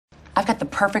I've got the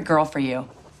perfect girl for you.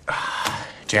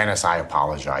 Janice, I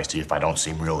apologize to you if I don't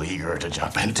seem real eager to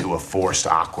jump into a forced,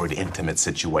 awkward, intimate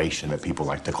situation that people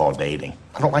like to call dating.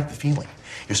 I don't like the feeling.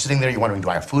 You're sitting there, you're wondering, do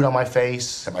I have food on my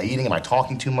face? Am I eating? Am I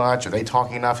talking too much? Are they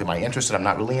talking enough? Am I interested? I'm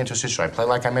not really interested. Should I play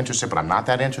like I'm interested, but I'm not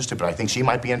that interested, but I think she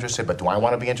might be interested, but do I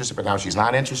want to be interested? But now she's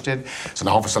not interested. So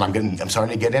now all of a sudden I'm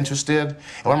starting to get interested. And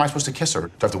when am I supposed to kiss her? Do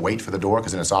I have to wait for the door?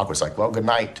 Because then it's awkward. It's like, well, good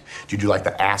night. Do you do like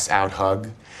the ass out hug?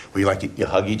 Where you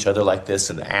hug each other like this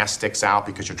and the ass sticks out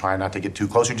because you're trying not to get too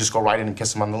close? You just go right in and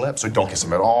kiss them on the lips, or don't kiss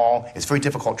them at all. It's very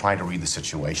difficult trying to read the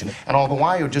situation. And all the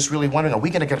while, you're just really wondering, are we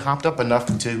going to get hopped up enough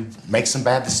to make some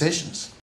bad decisions?